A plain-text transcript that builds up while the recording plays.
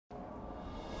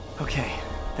Okay,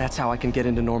 that's how I can get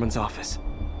into Norman's office.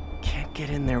 Can't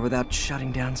get in there without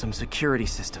shutting down some security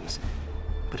systems.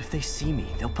 But if they see me,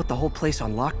 they'll put the whole place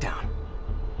on lockdown.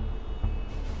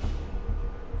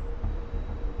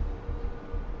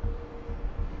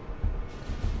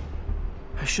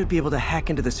 I should be able to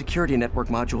hack into the security network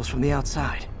modules from the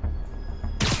outside.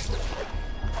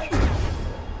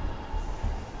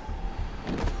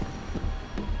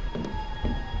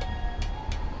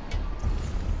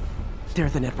 There are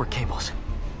the network cables.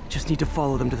 Just need to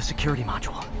follow them to the security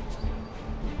module.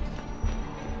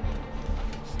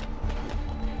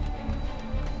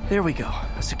 There we go,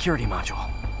 a security module.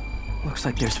 Looks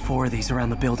like there's 4 of these around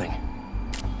the building.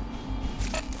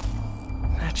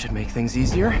 That should make things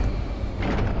easier.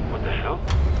 What the hell?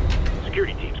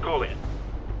 Security teams, call in.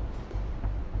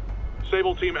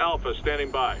 Sable Team Alpha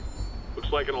standing by.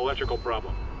 Looks like an electrical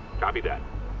problem. Copy that.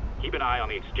 Keep an eye on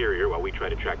the exterior while we try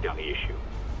to track down the issue.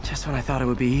 Just when I thought it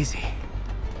would be easy.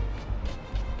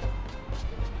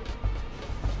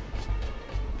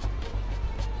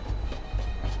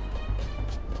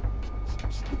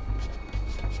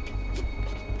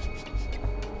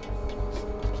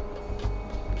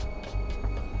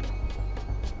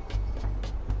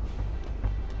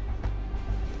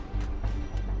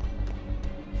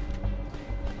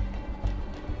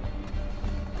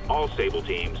 All Sable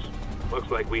teams.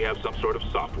 Looks like we have some sort of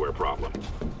software problem.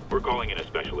 We're calling in a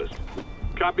specialist.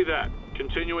 Copy that.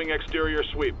 Continuing exterior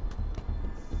sweep.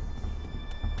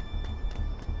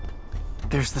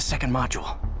 There's the second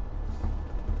module.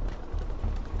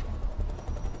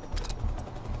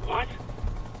 What?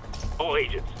 All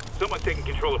agents, someone's taking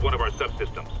control of one of our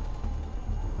subsystems.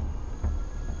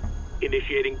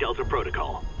 Initiating Delta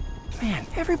Protocol. Man,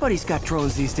 everybody's got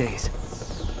drones these days.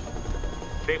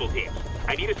 Sable teams,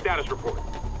 I need a status report.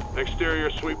 Exterior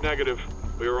sweep negative.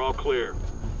 We are all clear.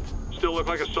 Still look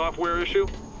like a software issue?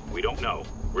 We don't know.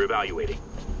 We're evaluating.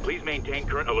 Please maintain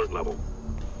current alert level.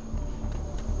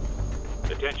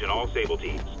 Attention all Sable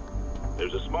teams.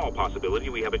 There's a small possibility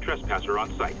we have a trespasser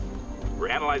on site. We're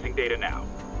analyzing data now.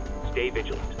 Stay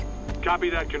vigilant. Copy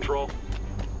that, Control.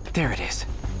 There it is.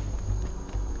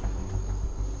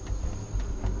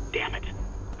 Damn it.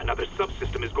 Another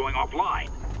subsystem is going offline.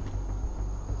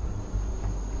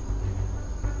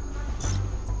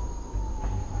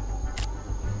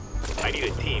 I need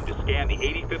a team to scan the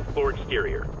 85th floor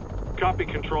exterior. Copy,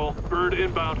 Control. Bird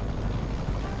inbound.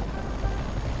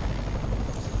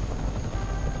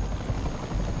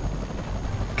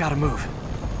 Gotta move.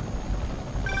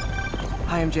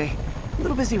 Hi, MJ. A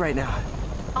little busy right now.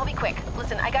 I'll be quick.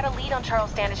 Listen, I got a lead on Charles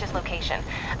Standish's location.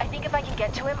 I think if I can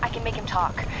get to him, I can make him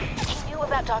talk. He knew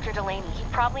about Dr. Delaney. He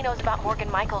probably knows about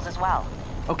Morgan Michaels as well.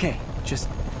 Okay, just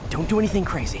don't do anything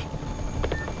crazy.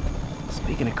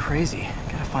 Speaking of crazy,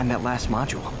 gotta find that last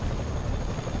module.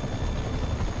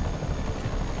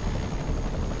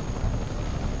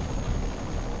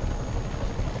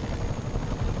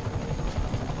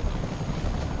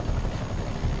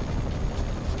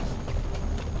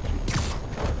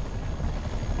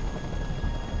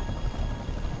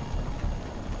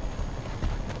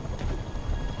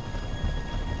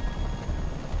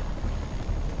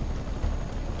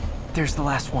 There's the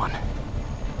last one.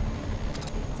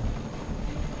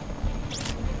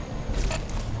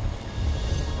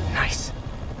 Nice.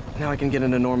 Now I can get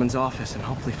into Norman's office and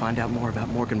hopefully find out more about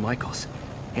Morgan Michaels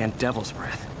and Devil's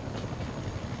Breath.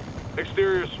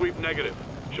 Exterior sweep negative.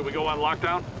 Should we go on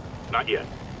lockdown? Not yet.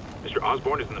 Mr.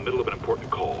 Osborn is in the middle of an important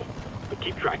call. But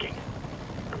keep tracking.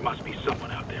 There must be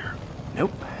someone out there.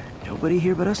 Nope. Nobody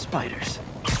here but us spiders.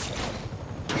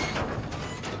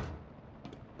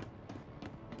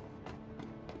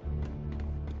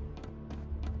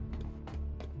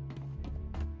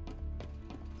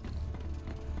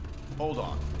 Hold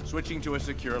on. Switching to a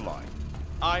secure line.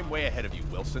 I'm way ahead of you,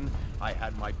 Wilson. I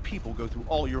had my people go through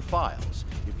all your files.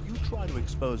 If you try to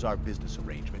expose our business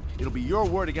arrangement, it'll be your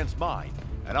word against mine.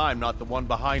 And I'm not the one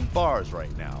behind bars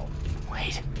right now.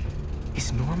 Wait.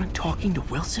 Is Norman talking to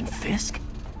Wilson Fisk?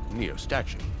 Neo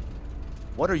statue.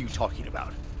 What are you talking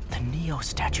about? The Neo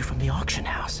statue from the auction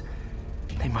house.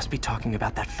 They must be talking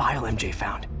about that file MJ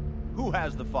found. Who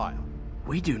has the file?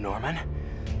 We do, Norman.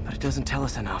 But it doesn't tell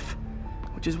us enough.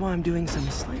 Which is why I'm doing some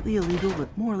slightly illegal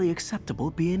but morally acceptable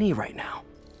B&E right now.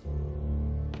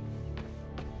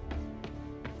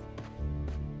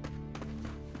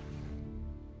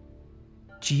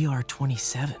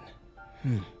 GR-27.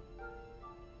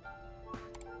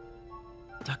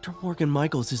 Dr. Morgan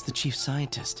Michaels is the chief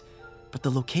scientist, but the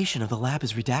location of the lab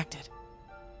is redacted.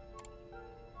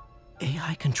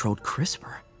 AI-controlled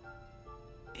CRISPR.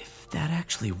 If that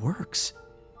actually works,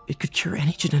 it could cure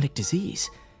any genetic disease.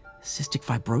 Cystic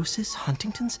fibrosis?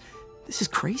 Huntington's? This is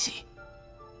crazy.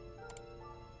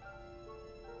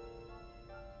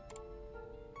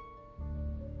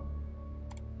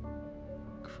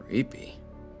 Creepy.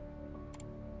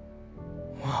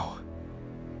 Whoa.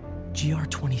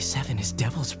 GR27 is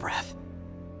Devil's Breath.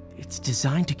 It's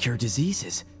designed to cure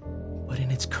diseases, but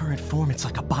in its current form, it's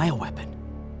like a bioweapon.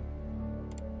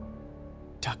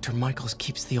 Dr. Michaels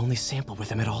keeps the only sample with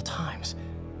him at all times.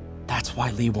 That's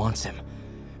why Lee wants him.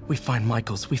 We find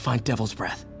Michaels, we find Devil's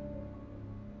Breath.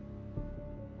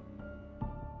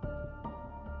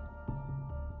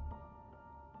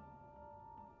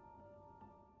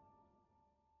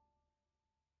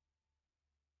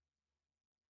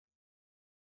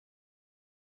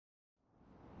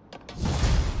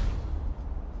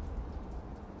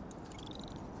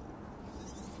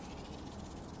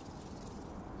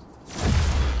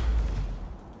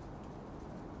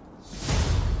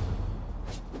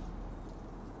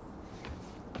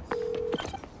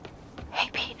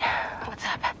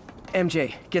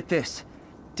 MJ, get this.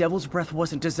 Devil's Breath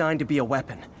wasn't designed to be a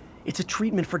weapon. It's a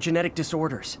treatment for genetic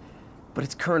disorders. But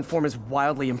its current form is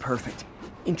wildly imperfect.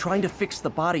 In trying to fix the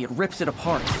body, it rips it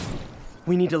apart.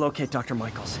 We need to locate Dr.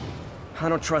 Michaels. I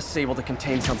don't trust Sable to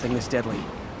contain something this deadly.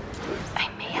 I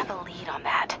may have a lead on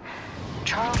that.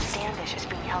 Charles Standish is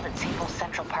being held at Sable's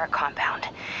Central Park compound.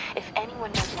 If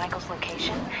anyone knows Michaels'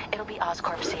 location, it'll be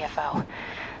Oscorp's CFO.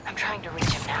 I'm trying to reach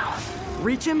him now.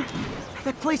 Reach him?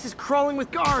 That place is crawling with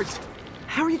guards.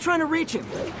 How are you trying to reach him?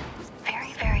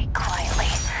 Very, very quietly.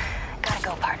 Gotta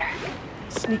go, partner.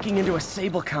 Sneaking into a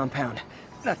Sable compound.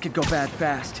 That could go bad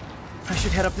fast. I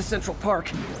should head up to Central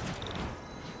Park.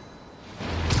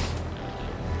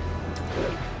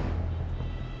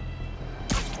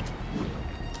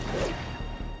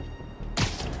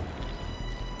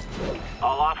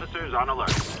 All officers on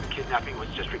alert. Kidnapping was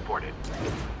just reported.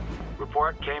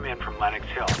 Report came in from Lenox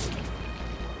Hill.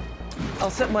 I'll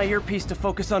set my earpiece to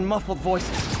focus on muffled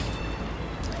voices.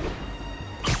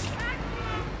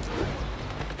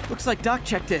 Looks like Doc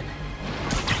checked in.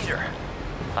 Peter,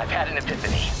 I've had an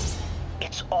epiphany.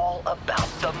 It's all about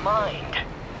the mind.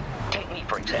 Take me,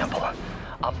 for example.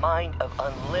 A mind of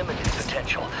unlimited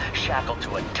potential, shackled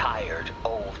to a tired,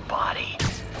 old body.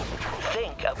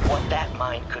 Think of what that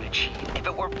mind could achieve if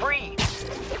it were free.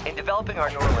 In developing our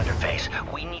neural interface,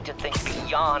 we need to think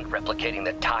beyond replicating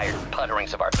the tired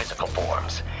putterings of our physical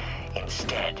forms.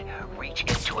 Instead, reach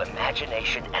into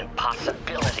imagination and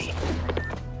possibility.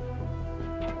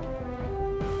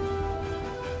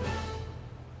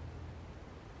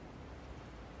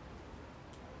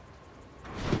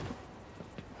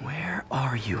 Where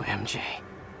are you, MJ?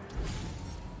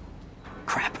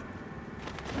 Crap.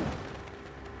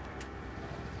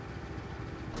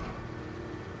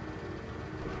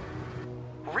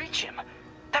 Reach him?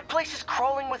 That place is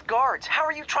crawling with guards. How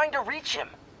are you trying to reach him?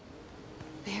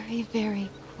 Very, very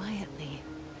quietly.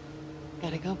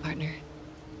 Gotta go, partner.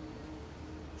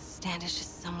 Standish is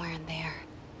somewhere in there.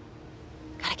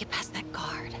 Gotta get past that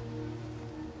guard.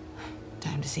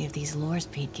 Time to see if these lures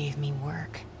Pete gave me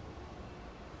work.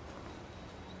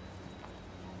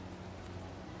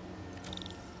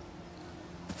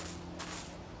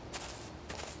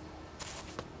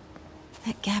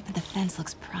 That gap in the fence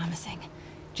looks promising.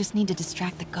 Just need to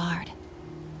distract the guard.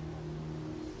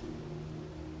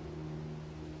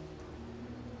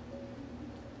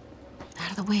 Out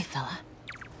of the way, fella.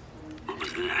 What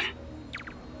was that?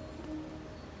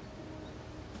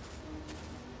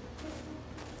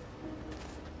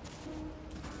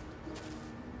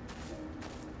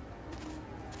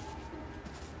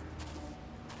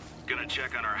 Gonna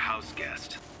check on our house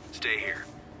guest. Stay here.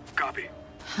 Copy.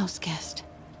 House guest.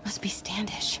 Must be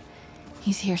Standish.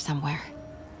 He's here somewhere.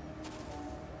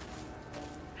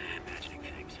 Imagining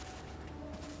things.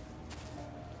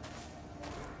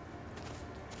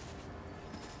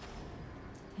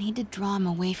 Need to draw him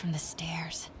away from the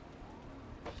stairs.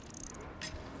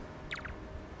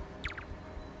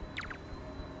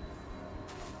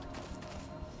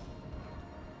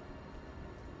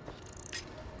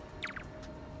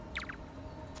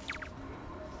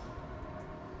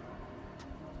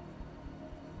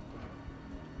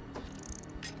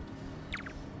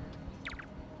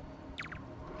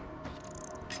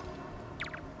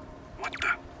 What the?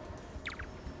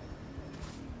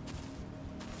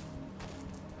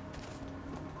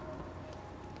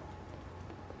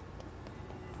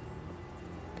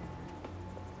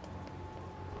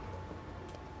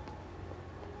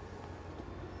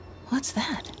 What's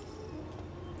that?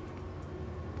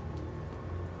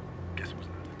 Guess it was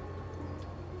nothing.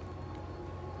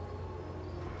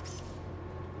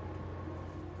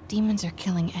 Demons are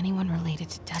killing anyone related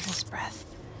to Devil's Breath.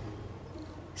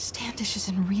 Standish is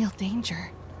in real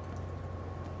danger.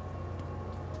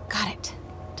 Got it.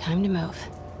 Time to move.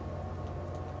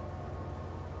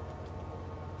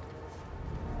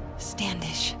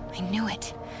 Standish. I knew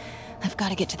it. I've got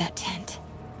to get to that tent.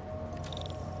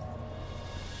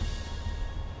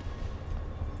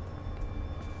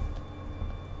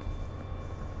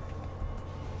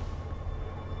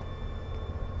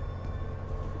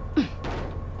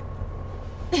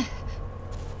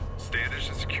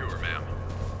 Standish is secure, ma'am.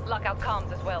 Lock out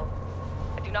comms as well.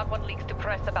 I do not want leaks to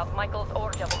press about Michaels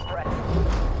or Devil's Breath.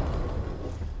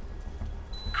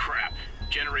 Crap.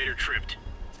 Generator tripped.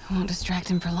 I won't distract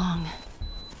him for long.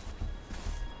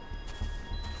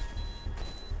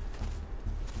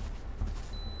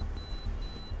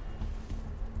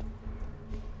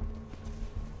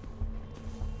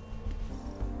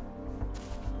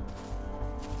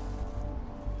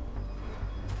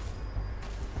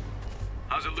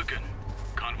 How's it looking?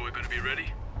 Convoy gonna be ready?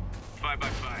 5 by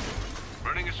 5.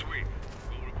 Running a sweep.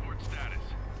 We'll report status.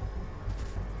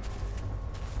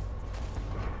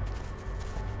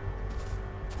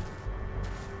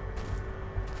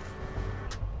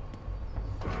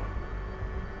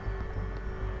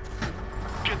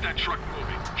 Get that truck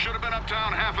moving. Should have been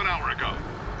uptown half an hour ago.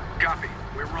 Copy.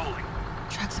 We're rolling.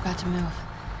 Truck's about to move.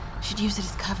 Should use it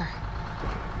as cover.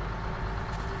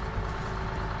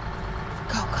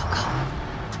 Go, go, go.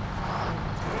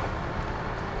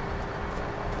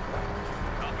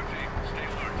 Alpha team, stay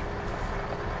alert.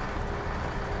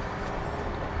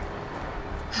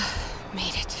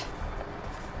 Made it.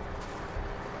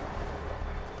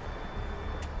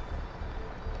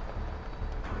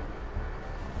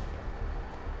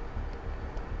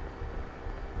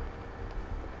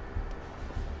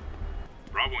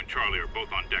 Bravo and Charlie are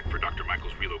both on deck for Dr.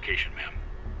 Michaels' relocation, ma'am.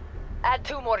 Add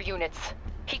 2 more units.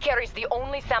 He carries the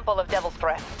only sample of Devil's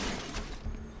Breath.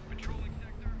 Patrolling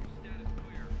sector, status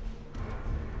clear.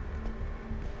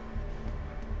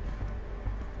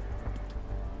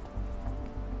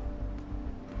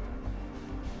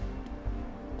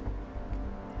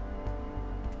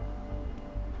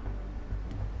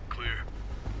 Clear.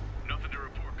 Nothing to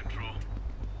report, Control.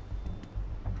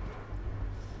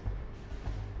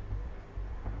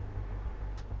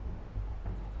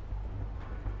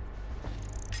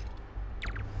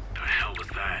 The hell was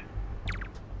that?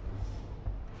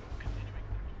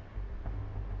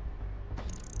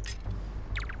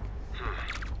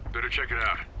 Better check it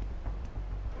out.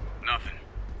 Nothing.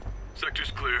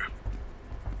 Sector's clear.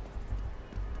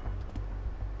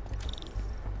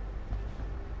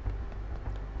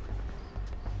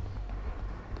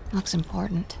 Looks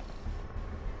important.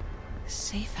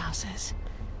 Safe houses.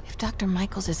 If Dr.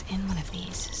 Michaels is in one of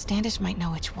these, Standish might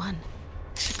know which one.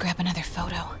 Should grab another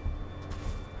photo.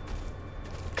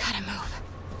 Gotta move.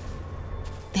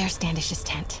 There's Standish's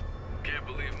tent. Can't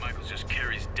believe Michaels just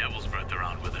carries Devil's Breath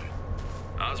around with him.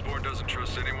 Osborn doesn't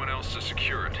trust anyone else to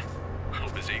secure it.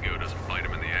 Hope his ego doesn't bite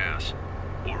him in the ass.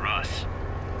 Or us.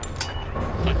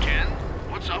 Again?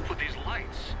 What's up with these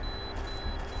lights?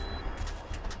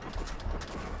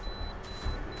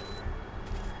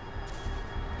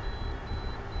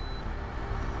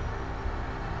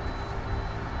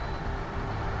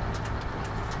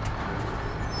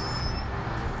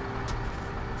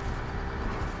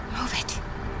 Move it.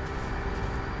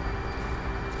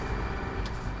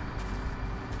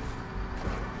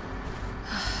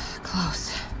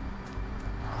 Close.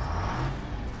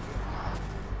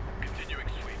 Continuing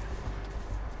sweep.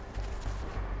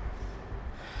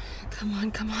 Come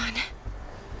on, come on.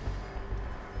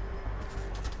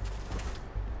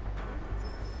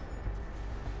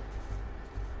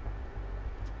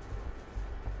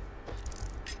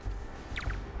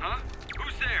 Huh?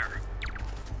 Who's there?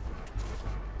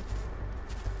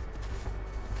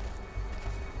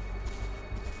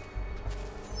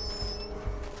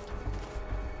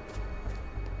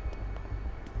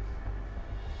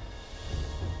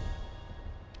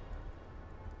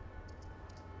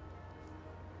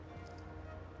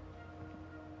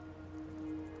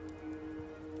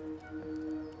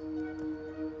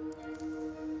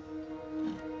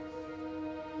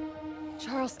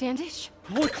 Charles Standish?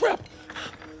 Holy crap!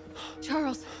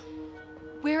 Charles,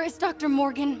 where is Dr.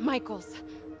 Morgan Michaels?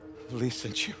 Lee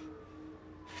sent you.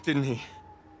 Didn't he?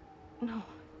 No.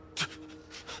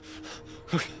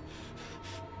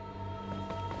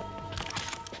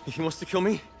 He wants to kill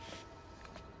me?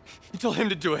 You tell him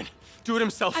to do it. Do it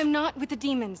himself. I'm not with the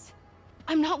demons.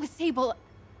 I'm not with Sable.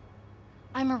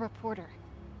 I'm a reporter.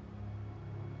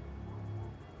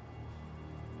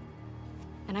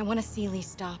 And I want to see Lee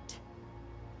stopped.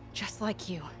 Just like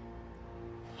you.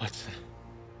 Watson.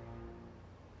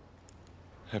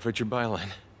 I've read your byline.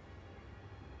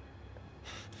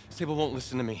 Sable won't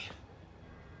listen to me.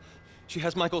 She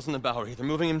has Michaels in the Bowery. They're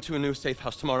moving him to a new safe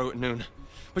house tomorrow at noon.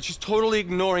 But she's totally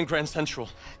ignoring Grand Central.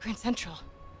 Grand Central?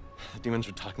 The demons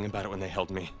were talking about it when they held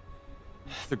me.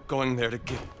 They're going there to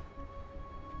get...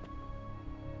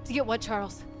 To get what,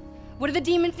 Charles? What do the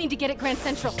demons need to get at Grand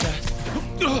Central?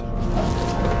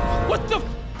 What the...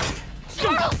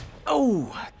 Charles! Oh!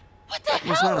 What the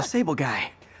hell? He's not a Sable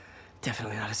guy.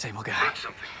 Definitely not a Sable guy.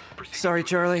 Sorry,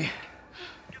 Charlie.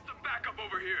 Get the backup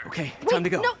over here. Okay, Wait, time to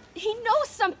go. No, he knows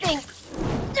something!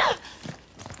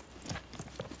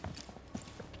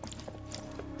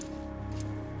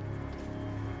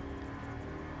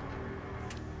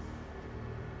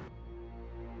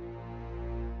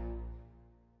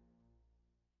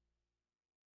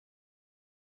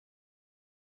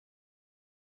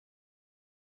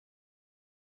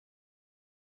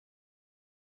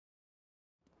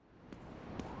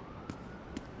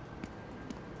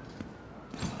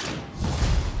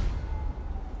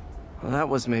 Well, that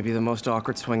was maybe the most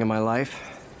awkward swing of my life.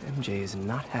 MJ is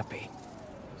not happy.